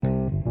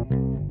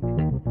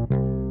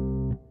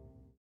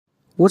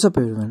What's up,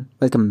 everyone?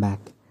 Welcome back.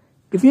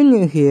 If you're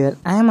new here,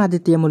 I am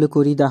Aditya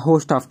Mulukuri, the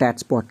host of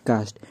TATS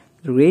podcast,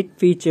 Great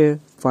Feature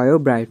for Your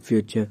Bright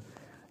Future.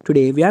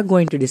 Today, we are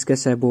going to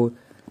discuss about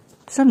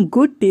some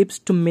good tips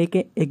to make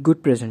a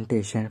good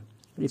presentation.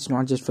 It's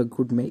not just for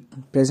good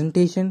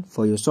presentation,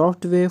 for your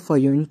software, for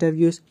your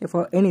interviews,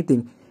 for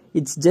anything.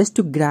 It's just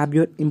to grab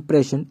your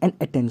impression and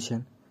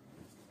attention.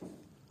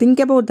 Think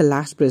about the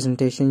last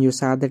presentation you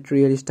saw that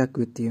really stuck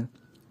with you.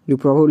 You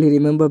probably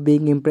remember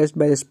being impressed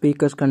by the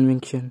speaker's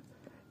conviction,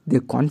 their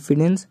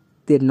confidence,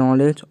 their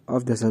knowledge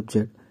of the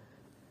subject.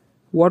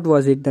 What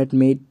was it that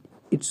made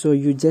it so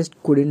you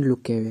just couldn't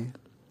look away?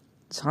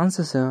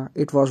 Chances are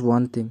it was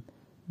one thing,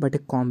 but a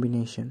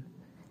combination.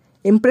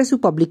 Impressive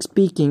public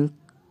speaking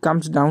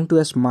comes down to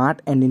a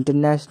smart and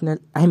intentional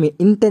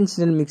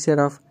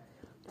mixture of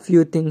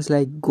few things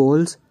like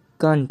goals,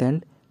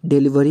 content,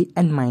 delivery,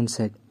 and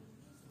mindset.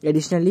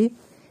 Additionally,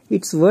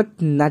 it's worth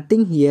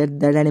nothing here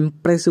that an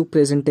impressive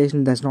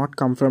presentation does not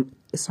come from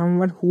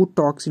someone who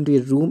talks into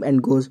a room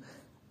and goes,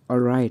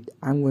 "Alright,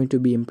 I'm going to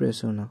be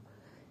impressive now."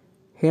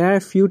 Here are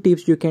a few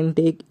tips you can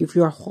take if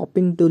you are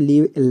hoping to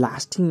leave a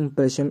lasting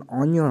impression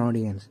on your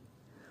audience.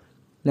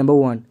 Number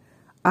 1.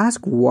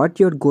 Ask what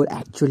your goal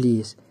actually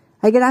is.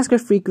 I get asked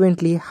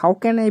frequently, how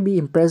can I be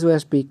impressed by a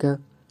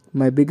speaker?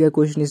 My bigger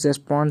question is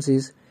response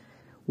is,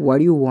 what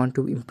do you want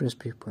to impress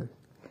people?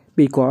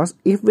 Because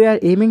if we are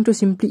aiming to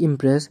simply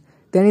impress,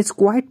 then it's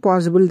quite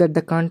possible that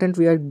the content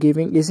we are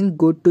giving isn't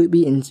good to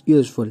be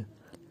useful.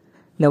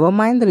 Never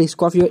mind the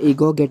risk of your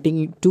ego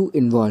getting too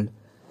involved.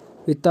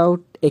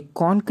 Without a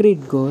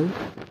concrete goal,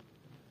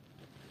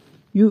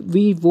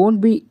 we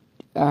won't be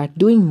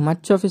doing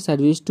much of a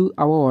service to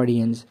our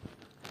audience.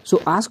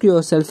 So ask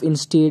yourself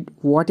instead,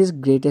 what is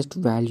greatest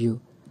value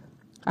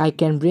I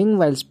can bring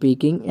while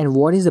speaking, and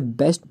what is the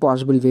best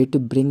possible way to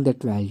bring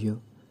that value?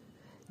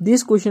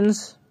 These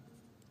questions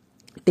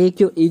take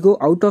your ego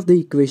out of the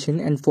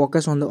equation and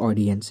focus on the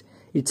audience.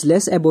 It's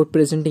less about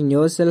presenting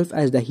yourself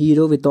as the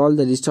hero with all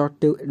the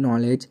distorted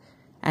knowledge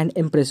and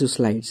impressive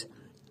slides,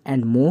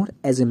 and more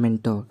as a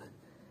mentor,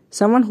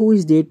 someone who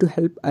is there to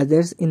help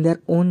others in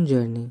their own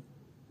journey.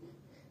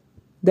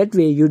 That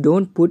way, you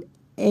don't put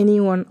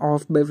anyone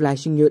off by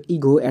flashing your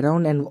ego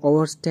around and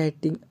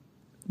overstating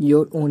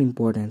your own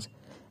importance.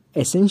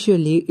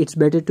 Essentially, it's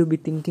better to be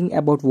thinking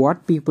about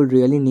what people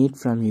really need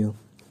from you,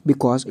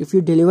 because if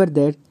you deliver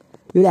that,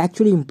 you'll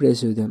actually impress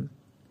them.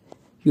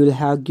 You'll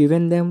have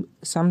given them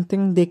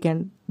something they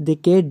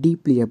care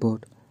deeply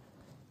about.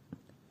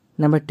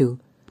 Number 2.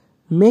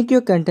 Make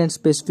your content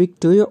specific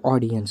to your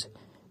audience.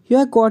 You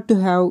have got to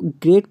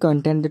have great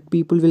content that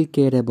people will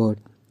care about.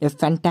 A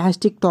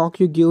fantastic talk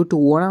you give to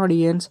one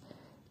audience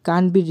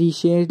can't be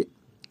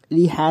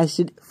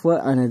rehashed for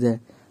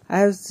another. I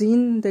have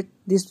seen that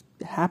this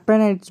happen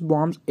and it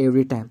bombs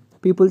every time.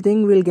 People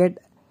think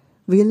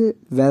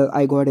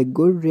I got a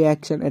good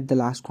reaction at the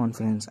last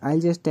conference. I'll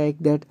just take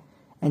that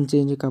and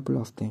change a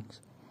couple of things.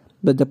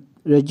 But that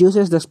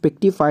reduces the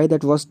spectify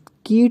that was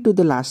key to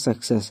the last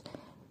success.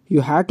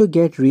 You have to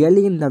get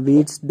really in the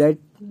weeds that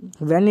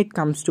when it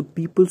comes to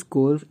people's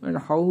goals and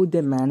how they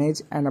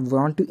manage and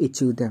want to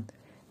achieve them.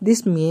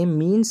 This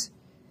means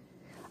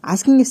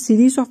asking a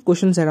series of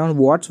questions around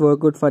what's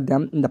worked good for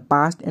them in the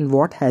past and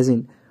what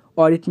hasn't.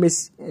 Or it may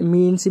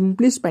mean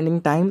simply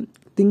spending time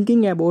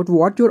thinking about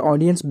what your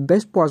audience's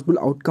best possible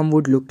outcome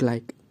would look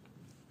like.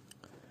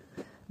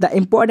 The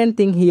important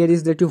thing here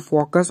is that you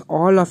focus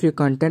all of your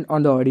content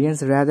on the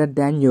audience rather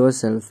than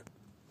yourself.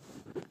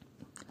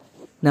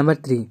 Number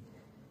 3.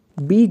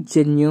 Be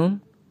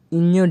genuine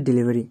in your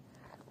delivery.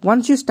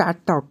 Once you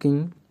start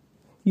talking,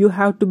 you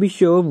have to be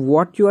sure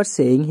what you are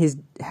saying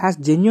has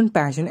genuine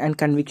passion and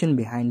conviction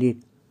behind it.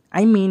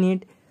 I mean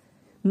it.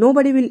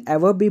 Nobody will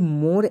ever be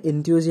more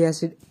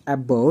enthusiastic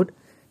about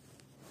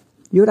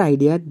your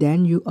idea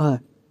than you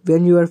are.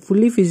 When you are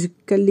fully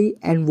physically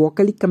and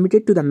vocally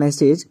committed to the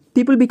message,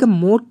 people become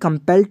more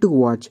compelled to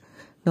watch.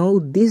 Now,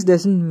 this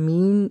doesn't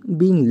mean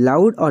being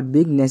loud or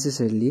big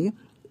necessarily.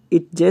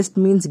 It just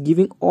means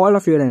giving all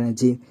of your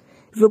energy.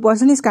 If a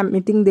person is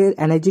committing their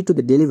energy to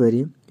the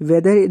delivery,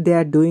 whether they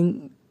are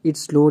doing it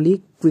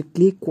slowly,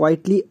 quickly,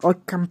 quietly, or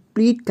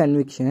complete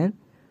conviction,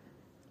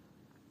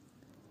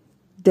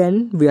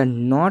 then we are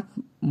not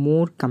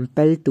more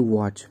compelled to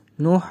watch.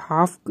 No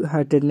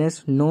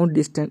half-heartedness, no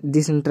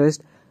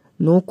disinterest,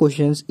 no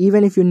questions.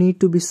 Even if you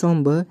need to be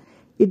somber,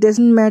 it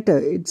doesn't matter.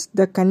 It's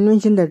the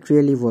convention that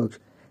really works.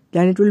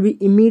 Then it will be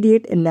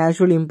immediate and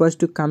natural impulse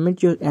to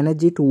commit your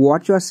energy to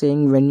what you are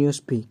saying when you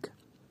speak.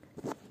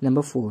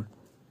 Number 4.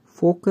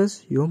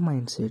 Focus your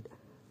mindset.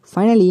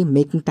 Finally,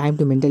 making time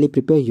to mentally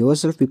prepare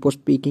yourself before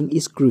speaking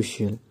is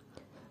crucial.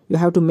 You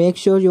have to make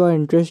sure you are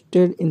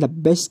interested in the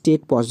best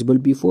state possible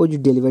before you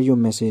deliver your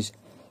message.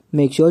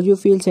 Make sure you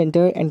feel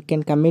centered and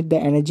can commit the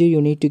energy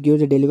you need to give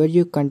the delivery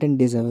your content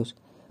deserves.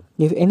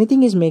 If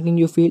anything is making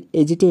you feel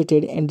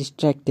agitated and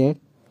distracted,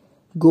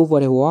 go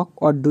for a walk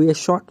or do a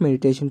short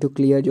meditation to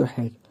clear your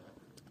head.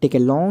 Take a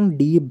long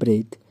deep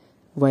breath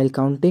while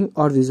counting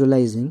or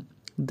visualizing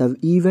the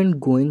event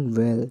going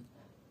well.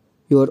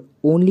 Your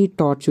only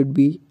thought should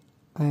be,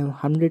 I am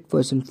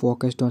 100%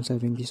 focused on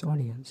serving this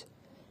audience.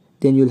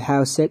 Then you'll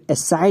have set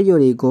aside your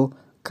ego,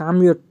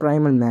 calm your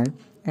primal man,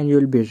 and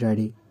you'll be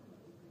ready.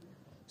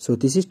 So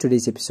this is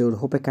today's episode.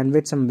 Hope I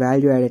conveyed some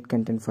value added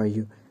content for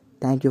you.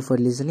 Thank you for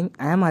listening.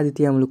 I am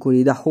Aditya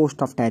Amulukuri, the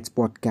host of Tats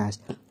Podcast.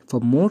 For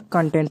more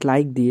content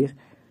like this,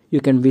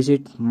 you can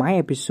visit my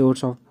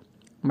episodes of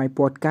my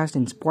podcast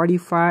in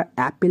Spotify,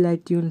 Apple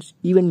iTunes,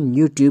 even in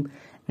YouTube,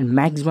 and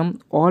maximum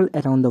all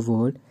around the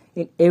world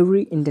in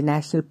every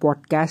international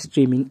podcast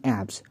streaming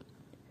apps.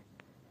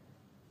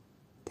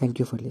 Thank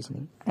you for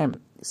listening. I'm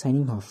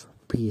signing off.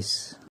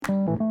 Peace.